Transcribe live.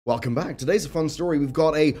Welcome back. Today's a fun story. We've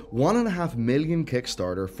got a $1.5 million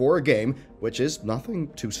Kickstarter for a game, which is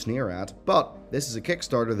nothing to sneer at, but this is a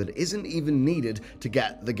Kickstarter that isn't even needed to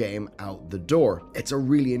get the game out the door. It's a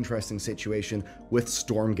really interesting situation with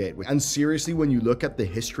Stormgate. And seriously, when you look at the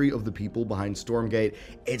history of the people behind Stormgate,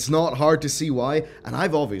 it's not hard to see why, and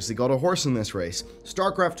I've obviously got a horse in this race.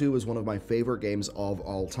 Starcraft 2 is one of my favorite games of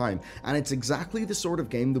all time, and it's exactly the sort of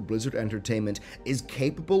game that Blizzard Entertainment is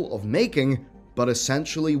capable of making, but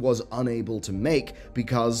essentially was unable to make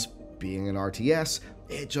because, being an RTS,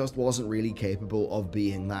 it just wasn't really capable of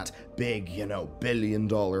being that big,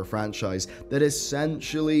 billion-dollar franchise that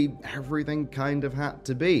essentially everything kind of had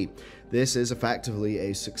to be. This is effectively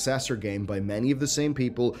a successor game by many of the same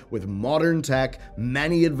people with modern tech,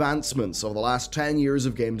 many advancements over the last 10 years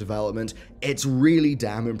of game development. It's really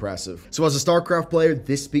damn impressive. So as a StarCraft player,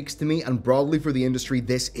 this speaks to me, and broadly for the industry,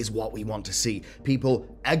 this is what we want to see. People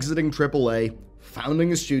exiting AAA,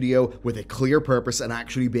 founding a studio with a clear purpose and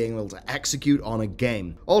actually being able to execute on a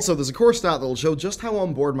game. Also, there's a core stat that will show just how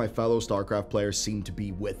on board my fellow StarCraft players seem to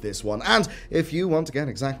be with this one, and if you want to get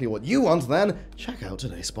exactly what you want, then check out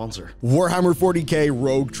today's sponsor. Warhammer 40k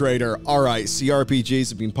Rogue Trader. Alright, CRPGs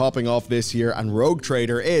have been popping off this year, and Rogue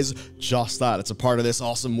Trader is just that. It's a part of this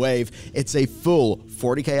awesome wave. It's a full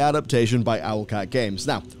 40k adaptation by Owlcat Games.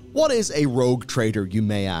 Now, what is a Rogue Trader, you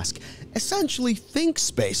may ask? Essentially, think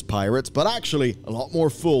Space Pirates, but actually a lot more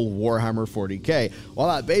full Warhammer 40k.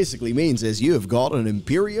 What that basically means is you have got an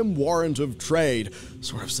Imperium Warrant of Trade,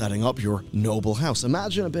 sort of setting up your noble house.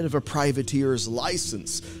 Imagine a bit of a privateer's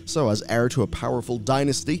license. So as heir to a powerful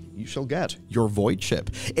dynasty, you shall get your Void Ship.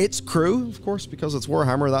 Its crew, of course, because it's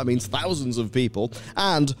Warhammer, that means thousands of people,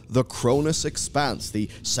 and the Cronus Expanse, the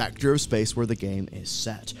sector of space where the game is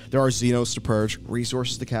set. There are Xenos to purge,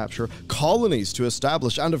 resources to capture, colonies to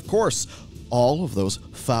establish, and of course, all of those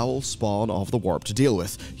foul spawn of the warp to deal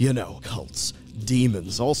with. Cults,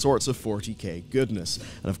 demons, all sorts of 40k goodness.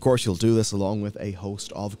 And of course, you'll do this along with a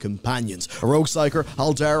host of companions. A rogue psyker,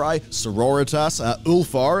 Alderai, Sororitas,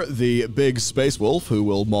 Ulfar, the big space wolf who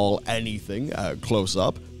will maul anything close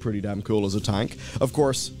up. Pretty damn cool as a tank. Of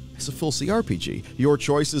course, it's a full CRPG. Your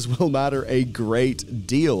choices will matter a great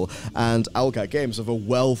deal, and Owlcat Games have a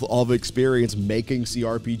wealth of experience making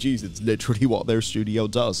CRPGs. It's literally what their studio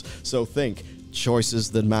does. So think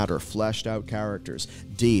choices that matter, fleshed out characters,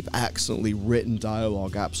 deep, excellently written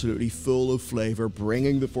dialogue, absolutely full of flavor,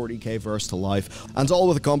 bringing the 40k verse to life, and all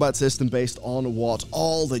with a combat system based on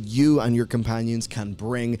all that you and your companions can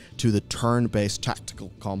bring to the turn-based tactical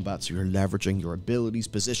combat, so you're leveraging your abilities,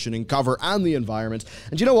 positioning, cover, and the environment.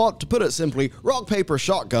 And you know what? To put it simply, Rock Paper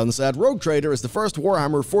Shotgun said, Rogue Trader is the first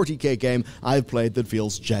Warhammer 40k game I've played that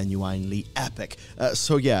feels genuinely epic.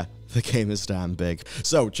 So yeah, the game is damn big.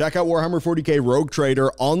 So check out Warhammer 40k Rogue Trader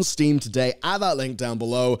on Steam today at that link down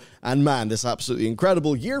below. And man, this absolutely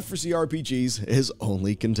incredible year for CRPGs is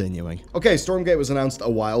only continuing. Okay, Stormgate was announced a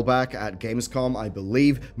while back at Gamescom, I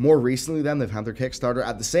believe. More recently then, they've had their Kickstarter.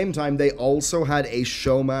 At the same time, they also had a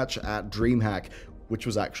show match at DreamHack, which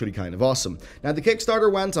was actually kind of awesome. Now, the Kickstarter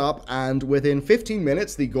went up, and within 15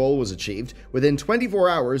 minutes, the goal was achieved. Within 24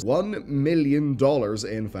 hours, $1 million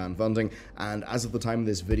in fan funding, and as of the time of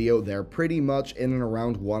this video, they're pretty much in and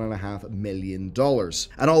around $1.5 million.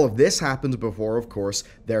 And all of this happened before, of course,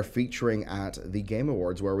 they're featuring at the Game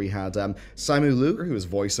Awards, where we had Simu Liu, who was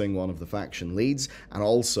voicing one of the faction leads, and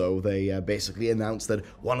also they basically announced that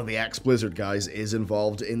one of the ex-Blizzard guys is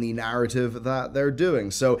involved in the narrative that they're doing,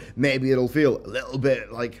 so maybe it'll feel a little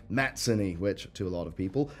bit like Metzen-y, which to a lot of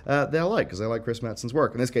people they'll like, because they like Chris Metzen's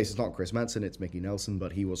work. In this case, it's not Chris Metzen, it's Mickey Nelson,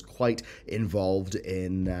 but he was quite involved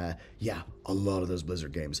in a lot of those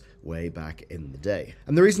Blizzard games way back in the day.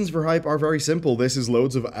 And the reasons for hype are very simple. This is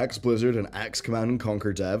loads of ex-Blizzard and ex-Command &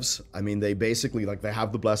 Conquer devs. I mean, they basically, they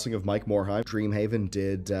have the blessing of Mike Morhaime. Dreamhaven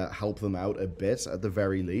did help them out a bit, at the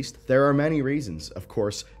very least. There are many reasons, of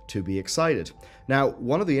course, to be excited. Now,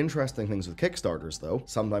 one of the interesting things with Kickstarters, though,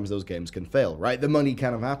 sometimes those games can fail, right? The money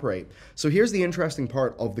can evaporate. So here's the interesting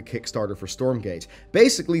part of the Kickstarter for Stormgate.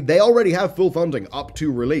 Basically, they already have full funding up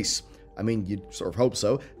to release. I mean, you'd sort of hope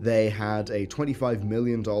so. They had a $25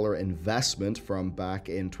 million investment from back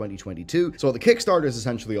in 2022. So what the Kickstarter is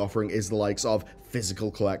essentially offering is the likes of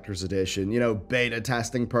physical collector's edition, beta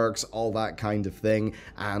testing perks, all that kind of thing,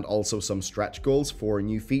 and also some stretch goals for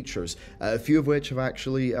new features, a few of which have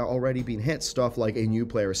actually already been hit. Stuff like a new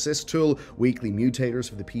player assist tool, weekly mutators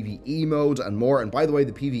for the PvE mode, and more. And by the way,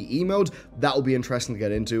 the PvE mode, that will be interesting to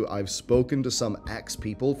get into. I've spoken to some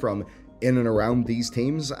ex-people from in and around these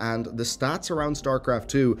teams, and the stats around Starcraft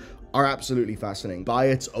 2 are absolutely fascinating. By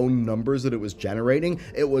its own numbers that it was generating,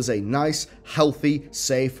 it was a nice, healthy,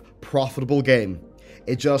 safe, profitable game.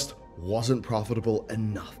 It just wasn't profitable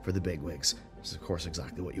enough for the bigwigs. This is, of course,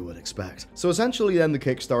 exactly what you would expect. So essentially then the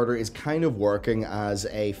Kickstarter is kind of working as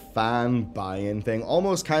a fan buy-in thing,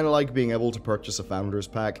 almost kind of like being able to purchase a Founders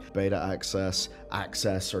Pack, beta access,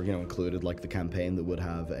 or, included like the campaign that would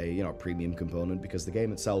have a, premium component, because the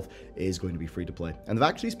game itself is going to be free to play. And they've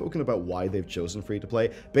actually spoken about why they've chosen free to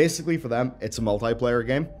play. Basically for them, it's a multiplayer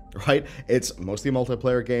game, right? It's mostly a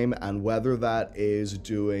multiplayer game, and whether that is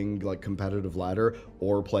doing like competitive ladder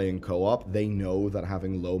or playing co-op, they know that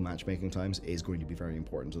having low matchmaking times is going to be very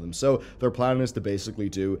important to them. So their plan is to basically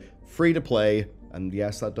do free to play, and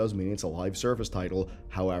yes, that does mean it's a live service title.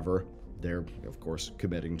 However, they're, of course,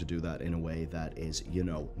 committing to do that in a way that is,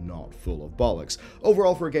 not full of bollocks.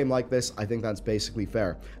 Overall, for a game like this, I think that's basically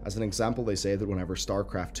fair. As an example, they say that whenever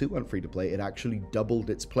Starcraft 2 went free to play, it actually doubled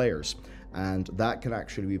its players. And that can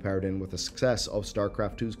actually be paired in with the success of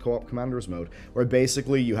StarCraft 2's co-op commanders mode, where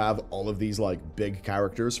basically you have all of these like big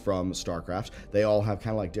characters from StarCraft. They all have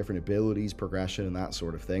kind of like different abilities, progression, and that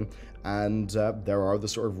sort of thing. And there are the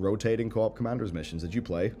sort of rotating co-op commanders missions that you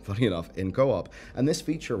play, funny enough, in co-op. And this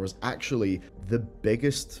feature was actually the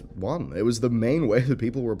biggest one. It was the main way that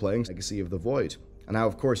people were playing Legacy of the Void. And now,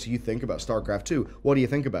 of course, you think about StarCraft 2. What do you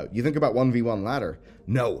think about? You think about 1v1 ladder.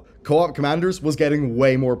 No, co-op commanders was getting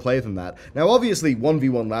way more play than that. Now, obviously,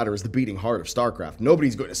 1v1 ladder is the beating heart of StarCraft.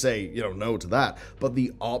 Nobody's going to say, no to that. But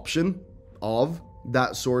the option of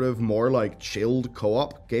that sort of more like chilled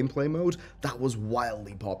co-op gameplay mode, that was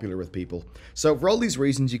wildly popular with people. So for all these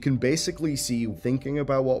reasons, you can basically see thinking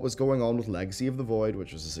about what was going on with Legacy of the Void,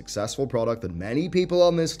 which was a successful product that many people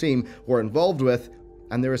on this team were involved with,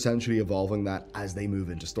 and they're essentially evolving that as they move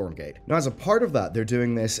into Stormgate. Now, as a part of that, they're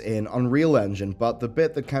doing this in Unreal Engine, but the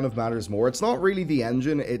bit that kind of matters more, it's not really the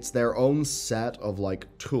engine, it's their own set of like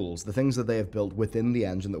tools, the things that they have built within the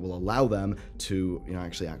engine that will allow them to,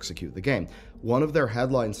 actually execute the game. One of their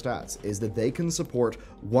headline stats is that they can support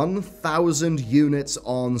 1,000 units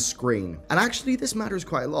on screen. And actually, this matters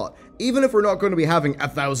quite a lot. Even if we're not going to be having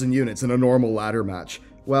 1,000 units in a normal ladder match,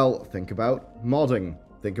 well, think about modding.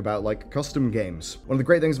 Think about like custom games. One of the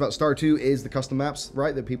great things about Star 2 is the custom maps,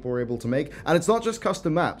 right, that people were able to make. And it's not just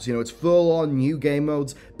custom maps, it's full on new game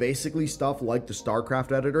modes, basically stuff like the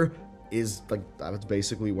Starcraft editor is like, that's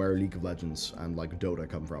basically where League of Legends and like Dota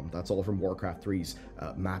come from. That's all from Warcraft 3's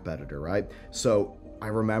map editor, right? So I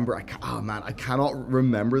remember, I cannot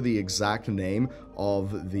remember the exact name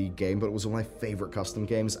of the game, but it was one of my favorite custom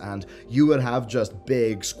games, and you would have just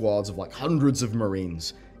big squads of like hundreds of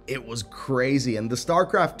Marines. It was crazy, and the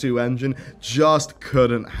StarCraft 2 engine just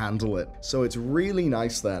couldn't handle it. So it's really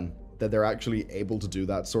nice then that they're actually able to do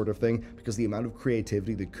that sort of thing, because the amount of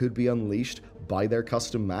creativity that could be unleashed by their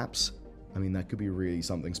custom maps, that could be really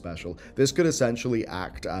something special. This could essentially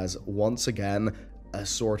act as, once again, a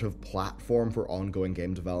sort of platform for ongoing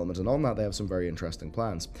game development, and on that they have some very interesting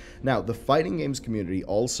plans. Now, the fighting games community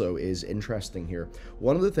also is interesting here.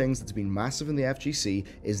 One of the things that's been massive in the FGC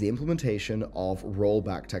is the implementation of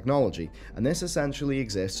rollback technology, and this essentially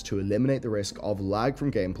exists to eliminate the risk of lag from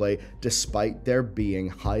gameplay despite there being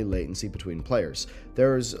high latency between players.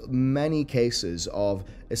 There's many cases of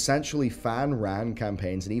essentially fan-ran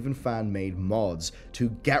campaigns and even fan-made mods to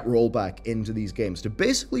get rollback into these games to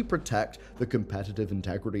basically protect the competitive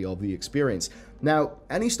integrity of the experience. Now,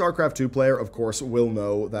 any StarCraft 2 player, of course, will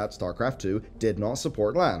know that StarCraft 2 did not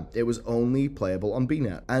support LAN. It was only playable on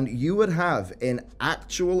BNet. And you would have, in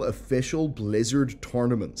actual official Blizzard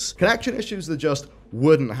tournaments, connection issues that just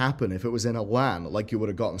wouldn't happen if it was in a LAN like you would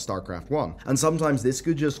have got in StarCraft 1. And sometimes this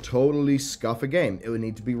could just totally scuff a game. It would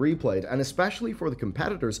need to be replayed. And especially for the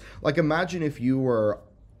competitors, like imagine if you were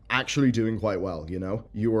actually doing quite well,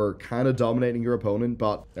 You were kind of dominating your opponent,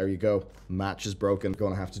 but there you go. Match is broken.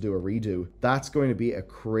 Gonna have to do a redo. That's going to be a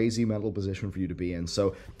crazy mental position for you to be in.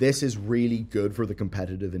 So this is really good for the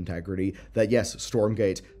competitive integrity that, yes,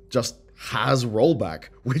 Stormgate just has rollback,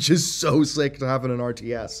 which is so sick to have in an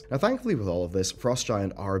RTS. Now, thankfully with all of this, Frost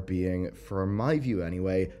Giant are being, from my view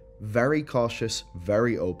anyway, very cautious,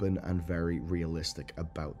 very open, and very realistic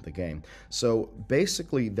about the game. So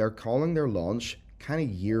basically, they're calling their launch kind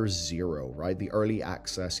of year 0, right? The early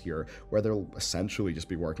access year, where they'll essentially just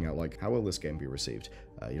be working out like, how will this game be received?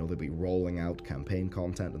 They'll be rolling out campaign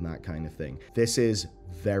content and that kind of thing. This is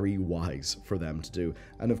very wise for them to do.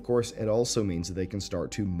 And of course, it also means that they can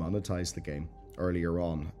start to monetize the game earlier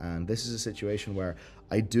on. And this is a situation where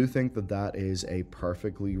I do think that that is a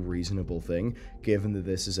perfectly reasonable thing, given that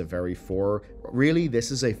this is a very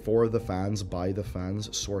this is a for the fans, by the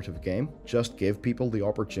fans sort of game. Just give people the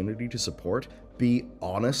opportunity to support, be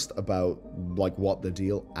honest about like what the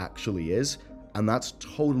deal actually is, and that's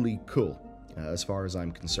totally cool. as far as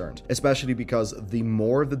I'm concerned. Especially because the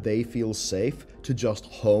more that they feel safe to just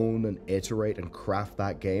hone and iterate and craft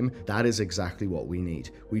that game, that is exactly what we need.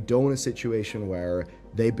 We don't want a situation where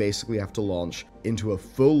they basically have to launch into a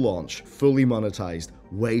full launch, fully monetized,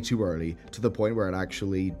 way too early, to the point where it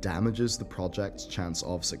actually damages the project's chance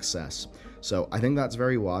of success. So I think that's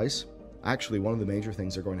very wise. Actually, one of the major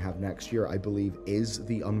things they're going to have next year, I believe, is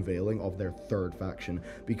the unveiling of their third faction,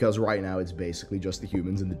 because right now it's basically just the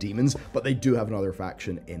humans and the demons, but they do have another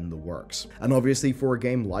faction in the works. And obviously for a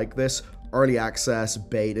game like this, early access,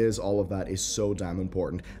 betas, all of that is so damn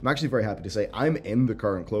important. I'm actually very happy to say I'm in the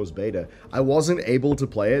current closed beta. I wasn't able to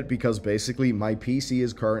play it because basically my PC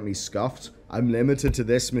is currently scuffed. I'm limited to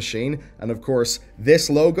this machine, and of course, this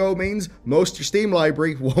logo means most of your Steam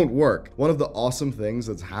library won't work. One of the awesome things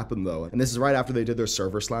that's happened though, and this is right after they did their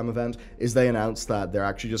Server Slam event, is they announced that they're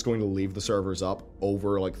actually just going to leave the servers up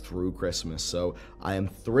over through Christmas. So I am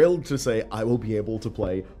thrilled to say I will be able to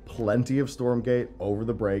play plenty of Stormgate over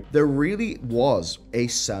the break. There really was a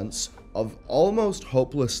sense of almost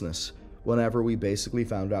hopelessness whenever we basically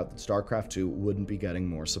found out that Starcraft 2 wouldn't be getting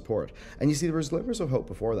more support. And you see, there was glimmers of hope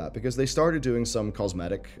before that, because they started doing some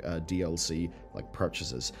cosmetic DLC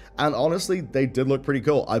purchases. And honestly, they did look pretty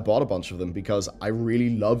cool. I bought a bunch of them because I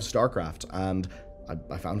really love Starcraft, and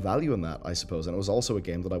I found value in that, I suppose. And it was also a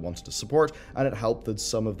game that I wanted to support, and it helped that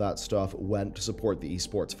some of that stuff went to support the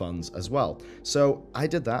esports funds as well. So I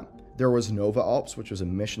did that. There was Nova Ops, which was a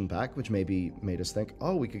mission pack, which maybe made us think,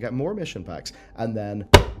 oh, we could get more mission packs. And then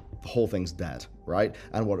the whole thing's dead, right?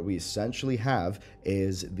 And what we essentially have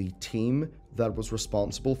is the team that was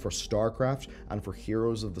responsible for StarCraft and for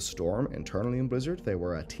Heroes of the Storm internally in Blizzard. They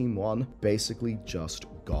were a Team 1, basically just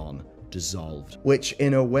gone. Dissolved. Which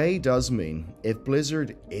in a way does mean if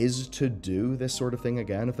Blizzard is to do this sort of thing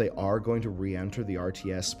again, if they are going to re-enter the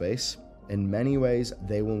RTS space, in many ways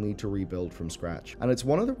they will need to rebuild from scratch. And it's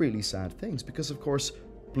one of the really sad things, because of course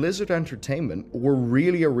Blizzard Entertainment were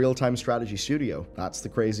really a real-time strategy studio. That's the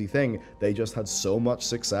crazy thing. They just had so much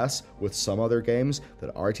success with some other games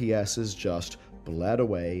that RTSs just bled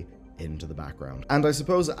away into the background. And I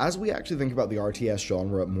suppose as we actually think about the RTS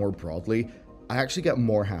genre more broadly, I actually get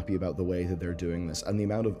more happy about the way that they're doing this and the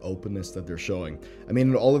amount of openness that they're showing. I mean,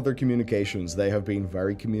 in all of their communications, they have been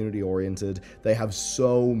very community-oriented. They have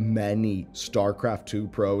so many StarCraft 2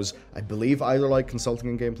 pros, I believe either consulting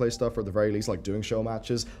and gameplay stuff, or at the very least doing show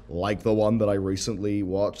matches, like the one that I recently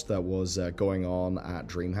watched that was going on at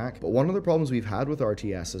DreamHack. But one of the problems we've had with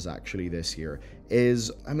RTSs actually this year is,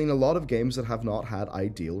 I mean, a lot of games that have not had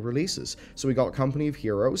ideal releases. So we got Company of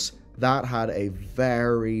Heroes. That had a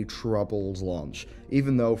very troubled launch,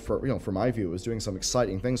 even though for my view, it was doing some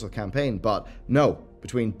exciting things with campaign, but no,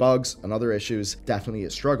 between bugs and other issues, definitely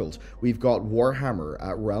it struggled. We've got Warhammer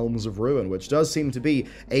at Realms of Ruin, which does seem to be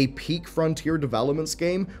a peak frontier developments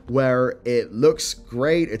game where it looks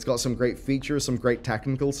great, it's got some great features, some great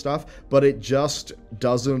technical stuff, but it just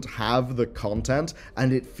doesn't have the content,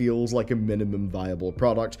 and it feels like a minimum viable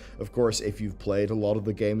product. Of course, if you've played a lot of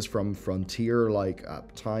the games from Frontier,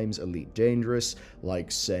 at times Elite Dangerous,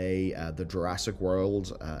 say the Jurassic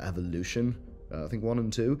World Evolution, I think 1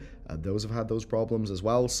 and 2, those have had those problems as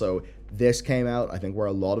well. So this came out, I think, where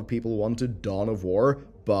a lot of people wanted Dawn of War,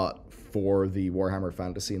 but for the Warhammer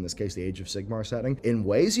Fantasy, in this case the Age of Sigmar setting. In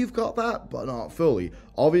ways you've got that, but not fully.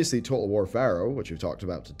 Obviously Total War Pharaoh, which we've talked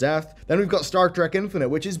about to death. Then we've got Star Trek Infinite,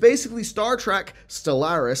 which is basically Star Trek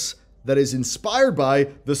Stellaris, that is inspired by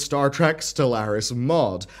the Star Trek Stellaris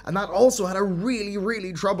mod. And that also had a really,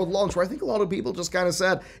 really troubled launch, where I think a lot of people just kind of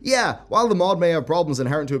said, yeah, while the mod may have problems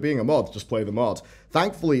inherent to it being a mod, just play the mod.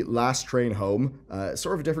 Thankfully, Last Train Home,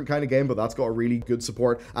 sort of a different kind of game, but that's got really good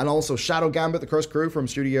support. And also Shadow Gambit, the Cursed Crew from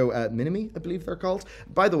Studio Minimi, I believe they're called.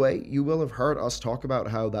 By the way, you will have heard us talk about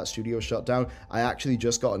how that studio shut down. I actually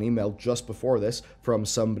just got an email just before this from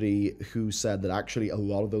somebody who said that actually a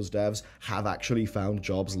lot of those devs have actually found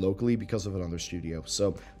jobs locally because of another studio.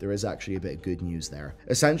 So there is actually a bit of good news there.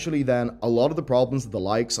 Essentially then, a lot of the problems that the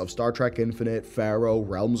likes of Star Trek Infinite, Pharaoh,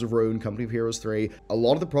 Realms of Ruin, Company of Heroes 3, a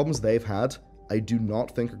lot of the problems they've had, I do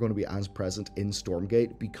not think are going to be as present in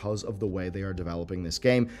Stormgate because of the way they are developing this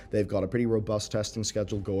game. They've got a pretty robust testing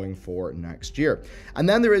schedule going for next year. And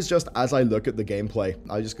then there is just, as I look at the gameplay,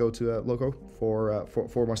 I just go to Loco for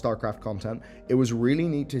my StarCraft content. It was really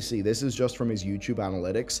neat to see, this is just from his YouTube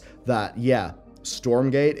analytics, that yeah,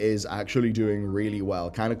 Stormgate is actually doing really well,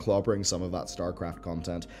 kind of clobbering some of that StarCraft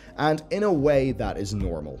content. And in a way that is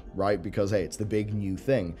normal, right? Because hey, it's the big new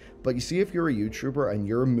thing. But you see, if you're a YouTuber and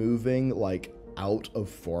you're moving out of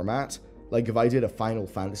format, Like if I did a Final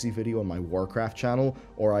Fantasy video on my Warcraft channel,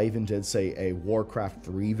 or I even did, say, a Warcraft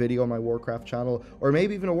 3 video on my Warcraft channel, or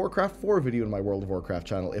maybe even a Warcraft 4 video on my World of Warcraft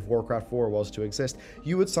channel, if Warcraft 4 was to exist,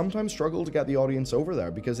 you would sometimes struggle to get the audience over there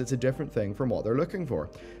because it's a different thing from what they're looking for.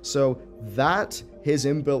 So that his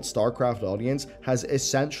inbuilt StarCraft audience has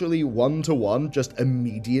essentially one-to-one just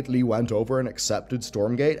immediately went over and accepted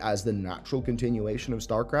Stormgate as the natural continuation of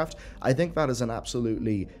StarCraft. I think that is an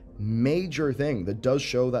absolutely major thing that does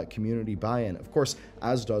show that community buy-in, of course,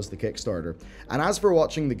 as does the Kickstarter. And as for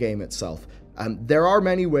watching the game itself, there are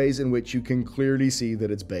many ways in which you can clearly see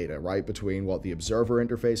that it's beta, right? Between what the observer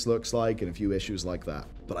interface looks like and a few issues like that.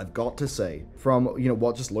 But I've got to say, from,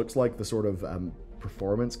 what just looks like the sort of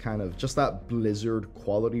performance, kind of just that Blizzard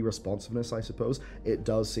quality responsiveness, I suppose, it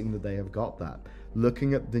does seem that they have got that.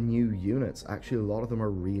 Looking at the new units, actually a lot of them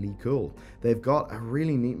are really cool. They've got a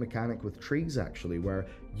really neat mechanic with trees, actually, where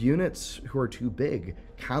units who are too big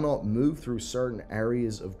cannot move through certain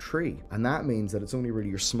areas of tree, and that means that it's only really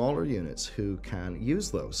your smaller units who can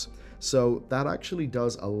use those. So that actually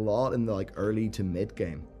does a lot in the early to mid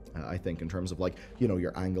game. I think, in terms of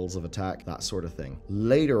your angles of attack, that sort of thing.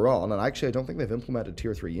 Later on, and actually I don't think they've implemented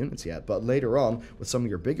tier 3 units yet, but later on, with some of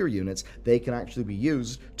your bigger units, they can actually be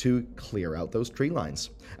used to clear out those tree lines.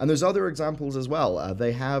 And there's other examples as well.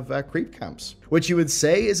 They have creep camps, which you would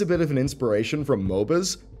say is a bit of an inspiration from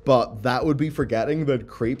MOBAs, but that would be forgetting that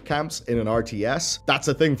creep camps in an RTS, that's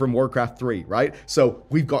a thing from Warcraft 3, right? So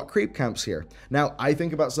we've got creep camps here. Now, I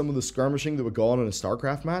think about some of the skirmishing that would go on in a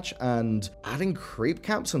Starcraft match, and adding creep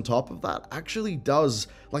camps on top of that actually does,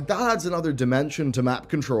 that adds another dimension to map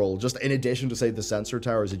control, just in addition to, say, the sensor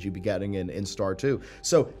towers that you'd be getting in Star 2.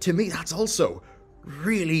 So to me, that's also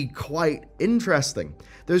really quite interesting.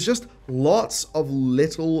 There's just lots of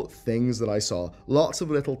little things that I saw, lots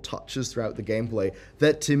of little touches throughout the gameplay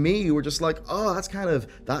that to me were just like, oh,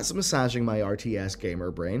 that's massaging my RTS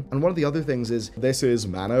gamer brain. And one of the other things is, this is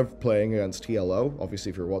Manav playing against TLO.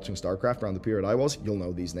 Obviously, if you're watching StarCraft around the period I was, you'll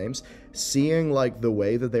know these names. Seeing the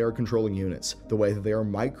way that they are controlling units, the way that they are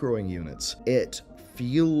microing units, it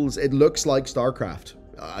looks like StarCraft,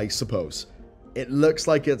 I suppose. It looks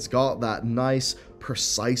like it's got that nice,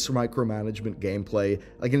 precise micromanagement gameplay.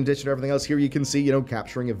 In addition to everything else, here you can see,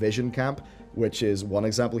 capturing a vision camp, which is one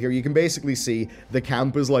example here. You can basically see the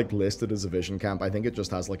camp is listed as a vision camp. I think it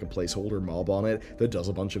just has a placeholder mob on it that does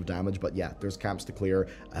a bunch of damage, but yeah, there's camps to clear.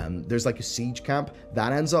 There's a siege camp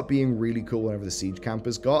that ends up being really cool whenever the siege camp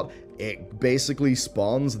is got. It basically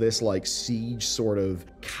spawns this siege sort of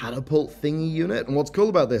catapult thingy unit, and what's cool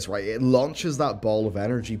about this, right, it launches that ball of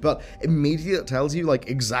energy, but immediately it tells you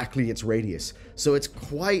exactly its radius. So it's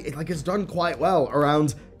quite, it's done quite well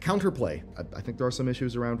around counterplay. I think there are some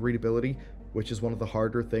issues around readability, which is one of the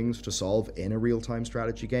harder things to solve in a real-time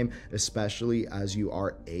strategy game, especially as you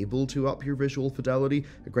are able to up your visual fidelity.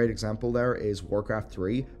 A great example there is Warcraft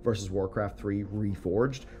 3 versus Warcraft 3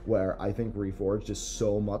 Reforged, where I think Reforged is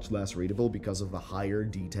so much less readable because of the higher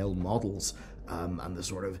detail models, and the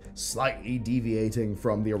sort of slightly deviating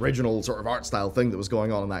from the original sort of art style thing that was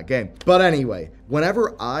going on in that game. But anyway,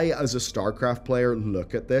 whenever I, as a StarCraft player,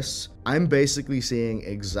 look at this, I'm basically seeing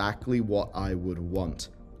exactly what I would want,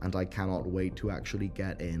 and I cannot wait to actually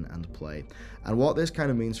get in and play. And what this kind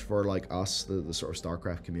of means for us, the sort of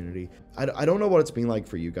StarCraft community, I don't know what it's been like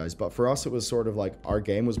for you guys, but for us it was sort of our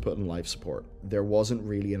game was put in life support. There wasn't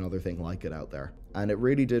really another thing like it out there. And it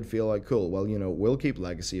really did feel cool, well, we'll keep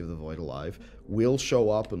Legacy of the Void alive. We'll show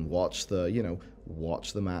up and watch the,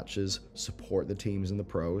 watch the matches, support the teams and the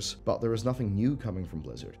pros, but there was nothing new coming from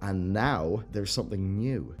Blizzard. And now there's something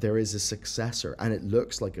new. There is a successor, and it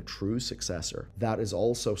looks like a true successor that is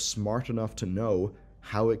also smart enough to know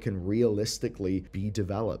how it can realistically be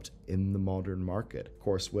developed in the modern market. Of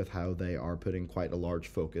course, with how they are putting quite a large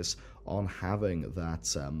focus on having that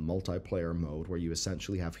multiplayer mode where you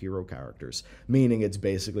essentially have hero characters, meaning it's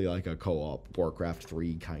basically like a co-op Warcraft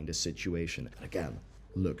 3 kind of situation. Again,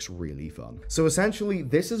 looks really fun. So essentially,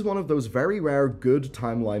 this is one of those very rare good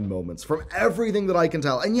timeline moments from everything that I can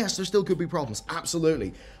tell. And yes, there still could be problems,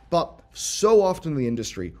 absolutely. But so often in the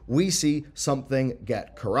industry, we see something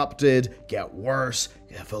get corrupted, get worse,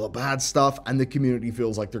 get full of bad stuff, and the community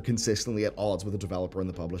feels like they're consistently at odds with the developer and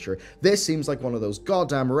the publisher. This seems like one of those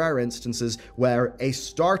goddamn rare instances where a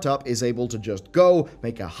startup is able to just go,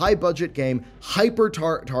 make a high budget game, hyper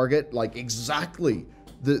target, exactly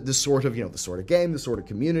the sort of, the sort of game, the sort of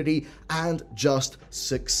community, and just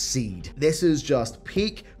succeed. This is just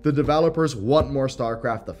peak. The developers want more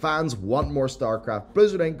StarCraft, the fans want more StarCraft.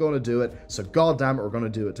 Blizzard ain't gonna do it, so goddamn it, we're gonna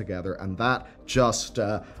do it together. And that just,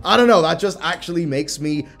 I don't know, that just actually makes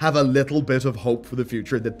me have a little bit of hope for the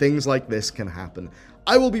future that things like this can happen.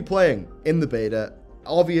 I will be playing in the beta.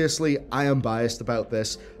 Obviously, I am biased about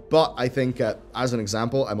this, but I think, as an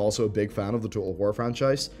example, I'm also a big fan of the Total War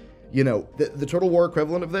franchise. The Total War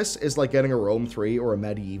equivalent of this is like getting a Rome 3 or a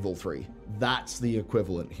Medieval 3. That's the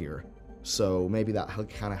equivalent here. So maybe that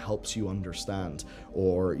kind of helps you understand.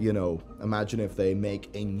 Or, imagine if they make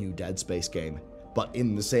a new Dead Space game, but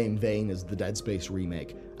in the same vein as the Dead Space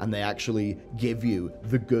remake, and they actually give you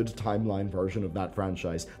the good timeline version of that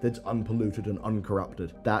franchise that's unpolluted and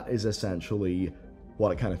uncorrupted. That is essentially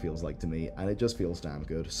what it kind of feels like to me, and it just feels damn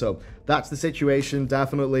good. So that's the situation.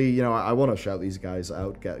 Definitely, I want to shout these guys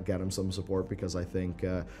out, get them some support, because I think,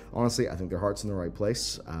 honestly, I think their heart's in the right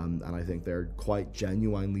place, and I think they're quite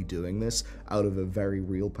genuinely doing this out of a very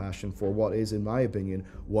real passion for what is, in my opinion,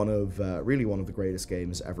 really one of the greatest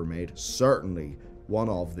games ever made. Certainly one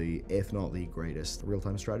of the, if not the greatest,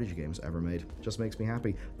 real-time strategy games ever made. Just makes me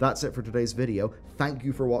happy. That's it for today's video. Thank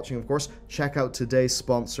you for watching, of course. Check out today's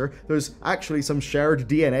sponsor. There's actually some shared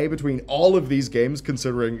DNA between all of these games,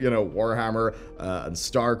 considering, Warhammer and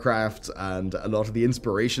Starcraft and a lot of the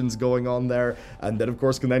inspirations going on there, and that, of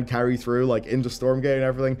course, can then carry through, like, into Stormgate and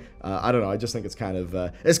everything. I don't know, I just think it's kind of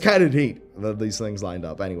neat that these things lined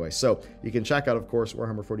up. Anyway, so you can check out, of course,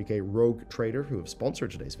 Warhammer 40k Rogue Trader, who have sponsored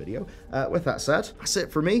today's video. With that said, that's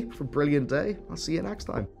it for me. For a brilliant day. I'll see you next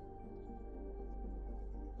time.